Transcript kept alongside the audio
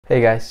Hey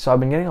guys, so I've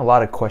been getting a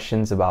lot of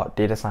questions about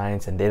data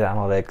science and data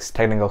analytics,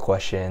 technical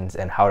questions,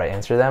 and how to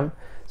answer them.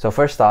 So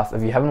first off,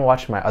 if you haven't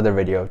watched my other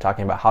video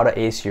talking about how to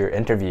ace your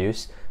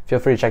interviews, feel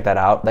free to check that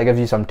out. That gives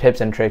you some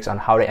tips and tricks on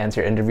how to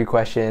answer interview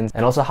questions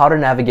and also how to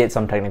navigate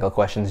some technical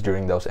questions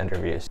during those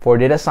interviews. For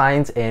data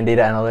science and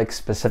data analytics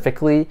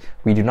specifically,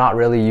 we do not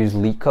really use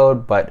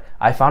LeetCode, but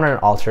I found an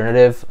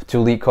alternative to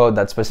LeetCode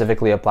that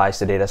specifically applies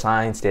to data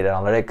science, data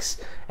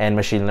analytics, and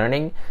machine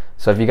learning.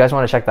 So if you guys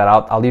want to check that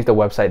out, I'll leave the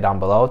website down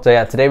below. So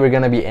yeah, today we're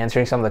going to be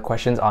answering some of the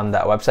questions on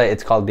that website.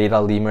 It's called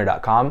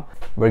datalemur.com.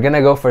 We're going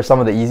to go for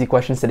some of the easy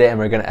questions today, and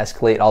we're going to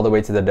escalate all the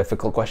way to the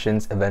difficult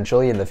questions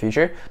eventually in the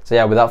future. So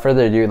yeah, without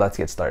further ado, let's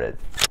get started.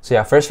 So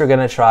yeah, first we're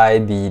going to try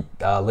the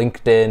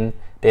LinkedIn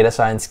data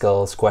science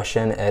skills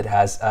question. It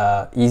has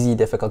easy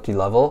difficulty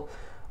level.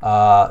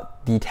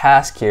 The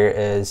task here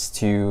is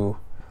to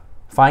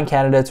find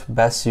candidates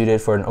best suited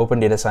for an open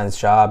data science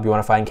job. You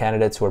want to find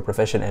candidates who are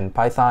proficient in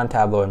Python,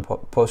 Tableau, and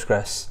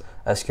Postgres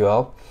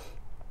SQL.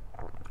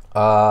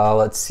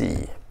 Let's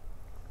see.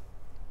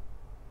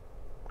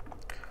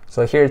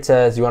 So here it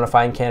says you want to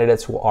find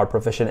candidates who are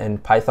proficient in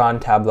Python,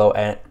 Tableau,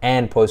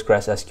 and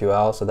Postgres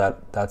SQL. So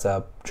that's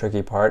a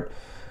tricky part.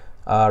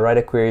 Write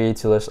a query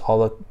to list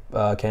all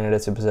the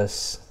candidates who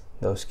possess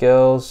those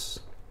skills.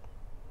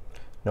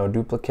 No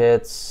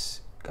duplicates.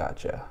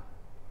 Gotcha.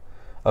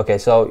 Okay,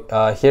 so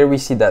here we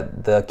see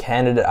that the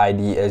candidate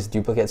ID is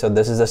duplicate. So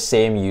this is the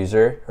same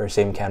user or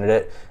same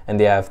candidate, and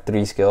they have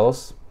 3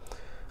 skills.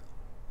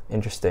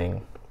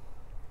 Interesting.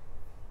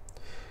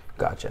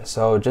 Gotcha.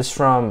 So just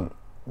from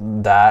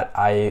that,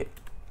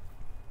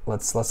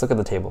 let's look at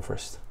the table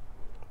first.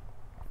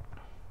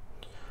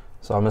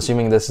 So I'm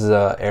assuming this is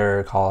a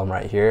error column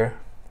right here,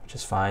 which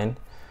is fine.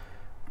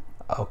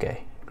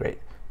 Okay, great.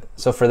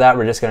 So for that,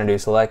 we're just going to do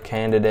select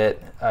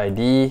candidate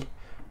ID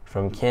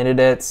from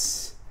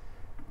candidates,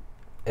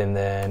 and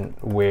then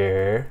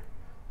where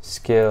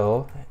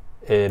skill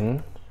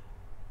in,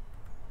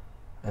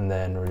 and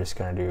then we're just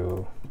going to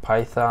do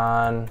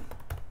Python.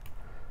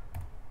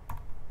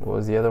 What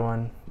was the other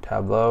one?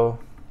 Tableau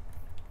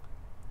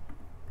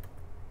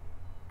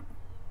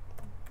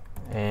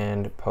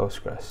and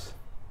Postgres.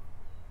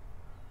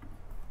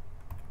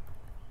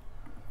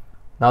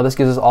 Now this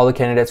gives us all the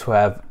candidates who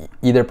have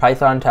either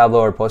Python,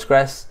 Tableau, or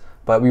Postgres,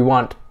 but we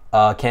want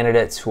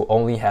candidates who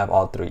only have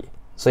all 3.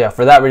 So yeah,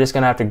 for that we're just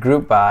going to have to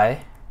group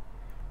by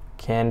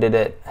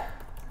candidate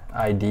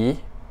ID,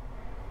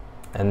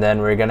 and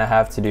then we're going to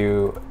have to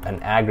do an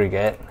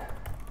aggregate.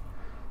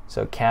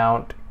 So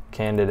count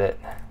candidate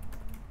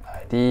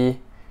ID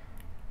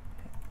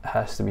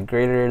has to be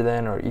greater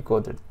than or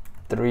equal to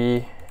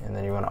 3, and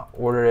then you want to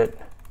order it.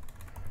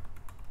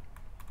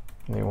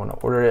 And you want to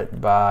order it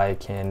by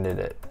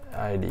candidate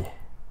ID.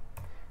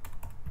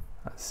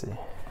 Let's see.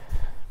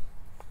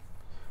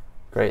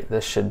 Great,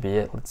 this should be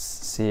it. Let's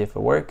see if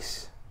it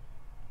works.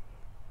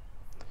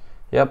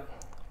 Yep.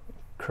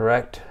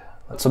 Correct.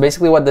 So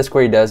basically what this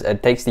query does,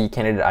 it takes the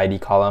candidate ID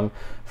column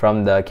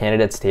from the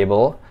candidates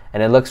table,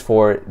 and it looks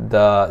for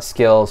the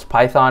skills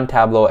Python,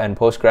 Tableau, and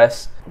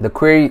Postgres. The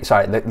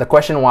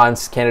question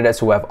wants candidates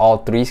who have all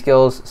 3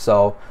 skills,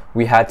 so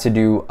we had to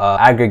do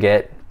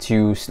aggregate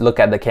to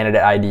look at the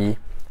candidate ID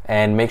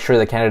and make sure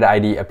the candidate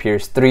ID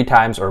appears 3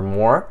 times or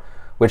more,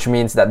 which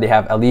means that they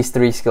have at least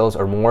 3 skills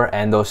or more,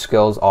 and those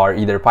skills are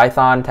either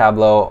Python,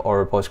 Tableau,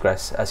 or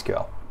Postgres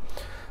SQL.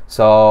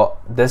 So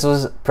this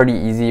was pretty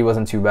easy, it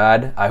wasn't too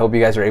bad. I hope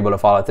you guys are able to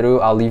follow through.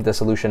 I'll leave the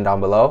solution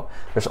down below.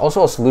 There's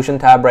also a solution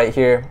tab right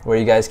here where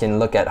you guys can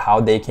look at how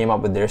they came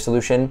up with their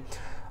solution.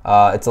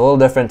 It's a little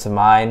different to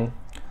mine.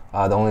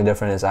 The only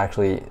difference is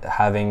actually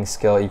having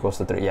skill equals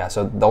to 3. Yeah,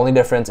 so the only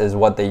difference is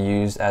what they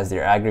used as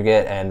their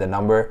aggregate and the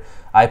number.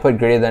 I put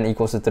greater than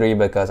equals to 3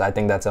 because I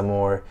think that's a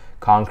more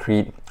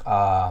concrete,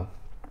 I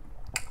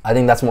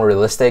think that's more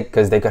realistic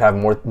because they could have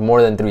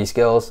more than 3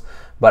 skills.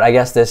 But I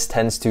guess this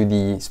tends to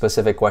the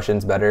specific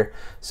questions better.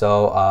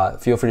 So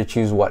feel free to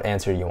choose what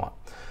answer you want.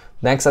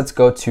 Next, let's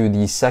go to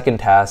the second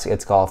task.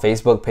 It's called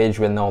Facebook page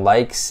with no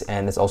likes,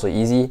 and it's also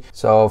easy.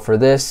 So for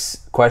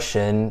this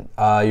question,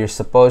 you're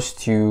supposed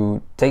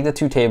to take the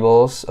 2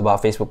 tables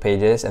about Facebook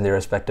pages and their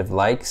respective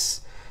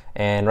likes,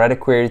 and write a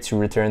query to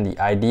return the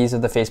IDs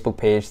of the Facebook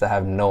page that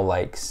have no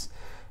likes.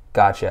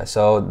 Gotcha.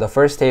 So the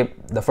first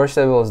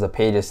table is the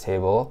pages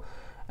table,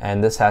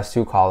 and this has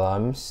 2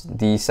 columns.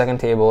 The second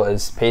table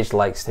is page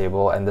likes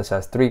table, and this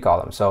has 3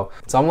 columns. So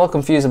I'm a little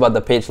confused about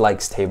the page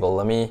likes table.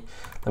 Let me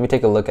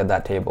take a look at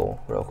that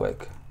table real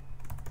quick.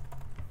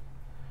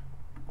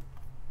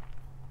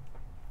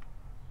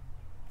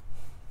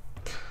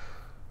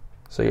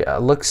 So yeah,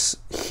 it looks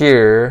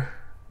here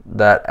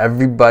that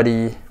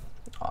everybody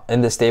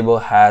in this table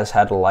has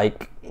had a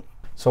like.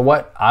 So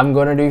what I'm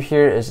going to do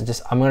here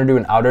is I'm going to do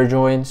an outer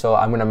join. So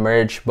I'm going to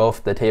merge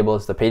both the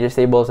tables, the pages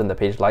tables and the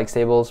page likes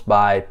tables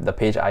by the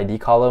page ID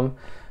column.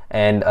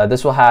 And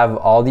this will have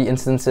all the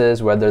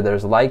instances, whether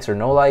there's likes or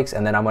no likes.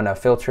 And then I'm going to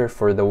filter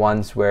for the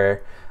ones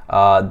where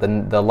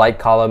the like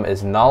column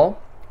is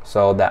null,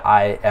 so that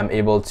I am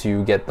able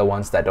to get the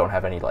ones that don't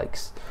have any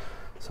likes.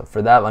 So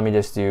for that, let me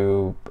just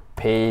do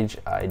page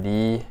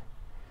ID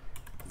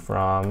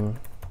from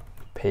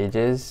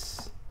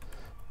pages,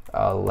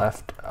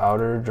 left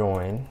outer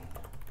join,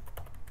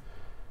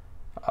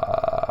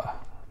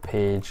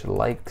 page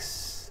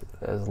likes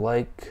as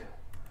like,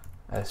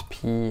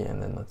 sp,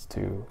 and then let's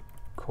do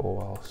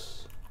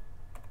COALESCE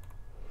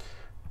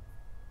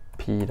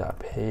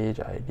p.page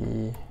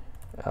ID,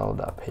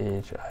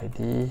 l.page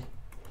ID,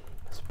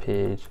 this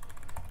page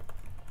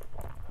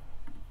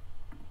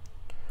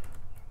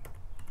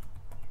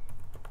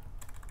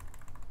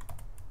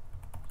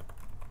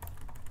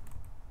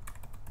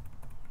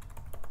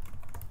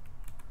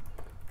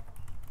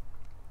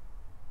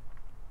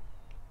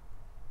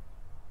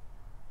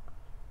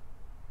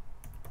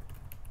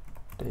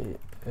date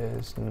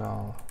is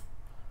null,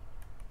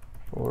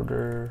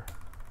 order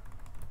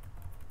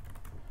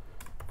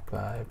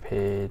by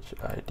page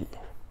ID.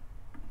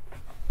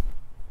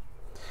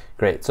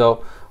 Great,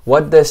 so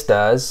what this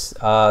does,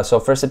 so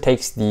first it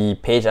takes the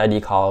page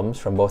ID columns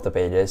from both the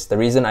pages. The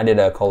reason I did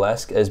a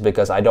COALESCE is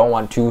because I don't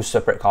want two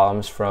separate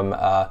columns from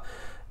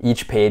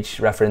each page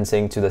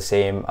referencing to the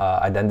same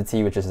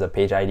identity, which is the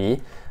page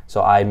ID.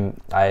 So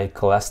I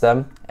coalesce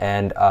them,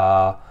 and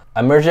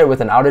I merge it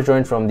with an outer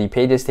join from the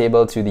pages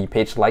table to the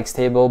page likes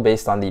table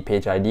based on the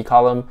page ID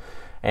column.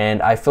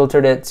 And I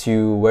filtered it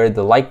to where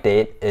the like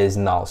date is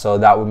null. So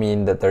that would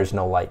mean that there's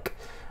no like.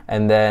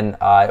 And then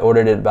I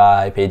ordered it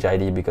by page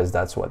ID because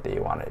that's what they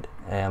wanted.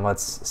 And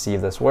let's see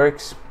if this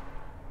works.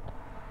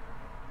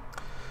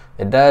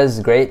 It does,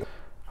 great.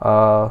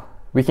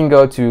 We can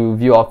go to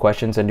view all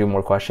questions and do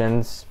more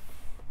questions.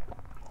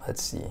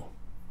 Let's see.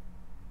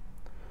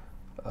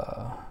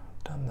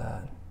 Done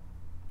that.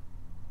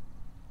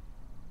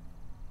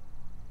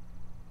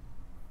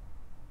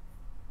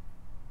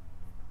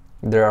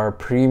 There are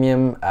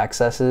premium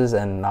accesses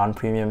and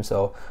non-premium,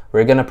 so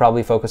we're gonna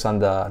probably focus on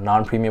the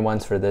non-premium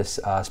ones for this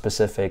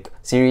specific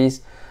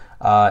series.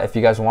 If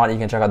you guys want, you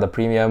can check out the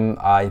premium.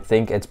 I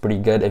think it's pretty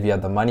good if you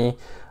have the money.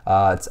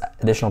 It's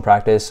additional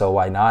practice, so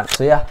why not?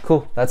 So yeah,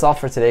 cool. That's all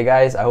for today,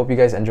 guys. I hope you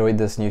guys enjoyed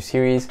this new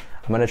series.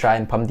 I'm gonna try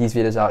and pump these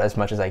videos out as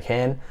much as I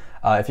can.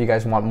 If you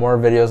guys want more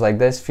videos like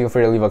this, feel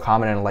free to leave a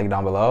comment and a like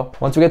down below.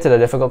 Once we get to the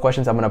difficult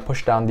questions, I'm gonna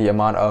push down the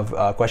amount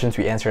of questions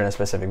we answer in a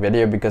specific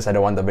video because I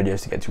don't want the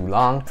videos to get too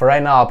long. For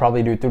right now, I'll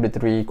probably do 2 to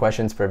 3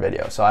 questions per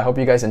video. So I hope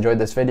you guys enjoyed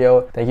this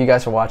video. Thank you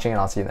guys for watching,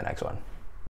 and I'll see you in the next one.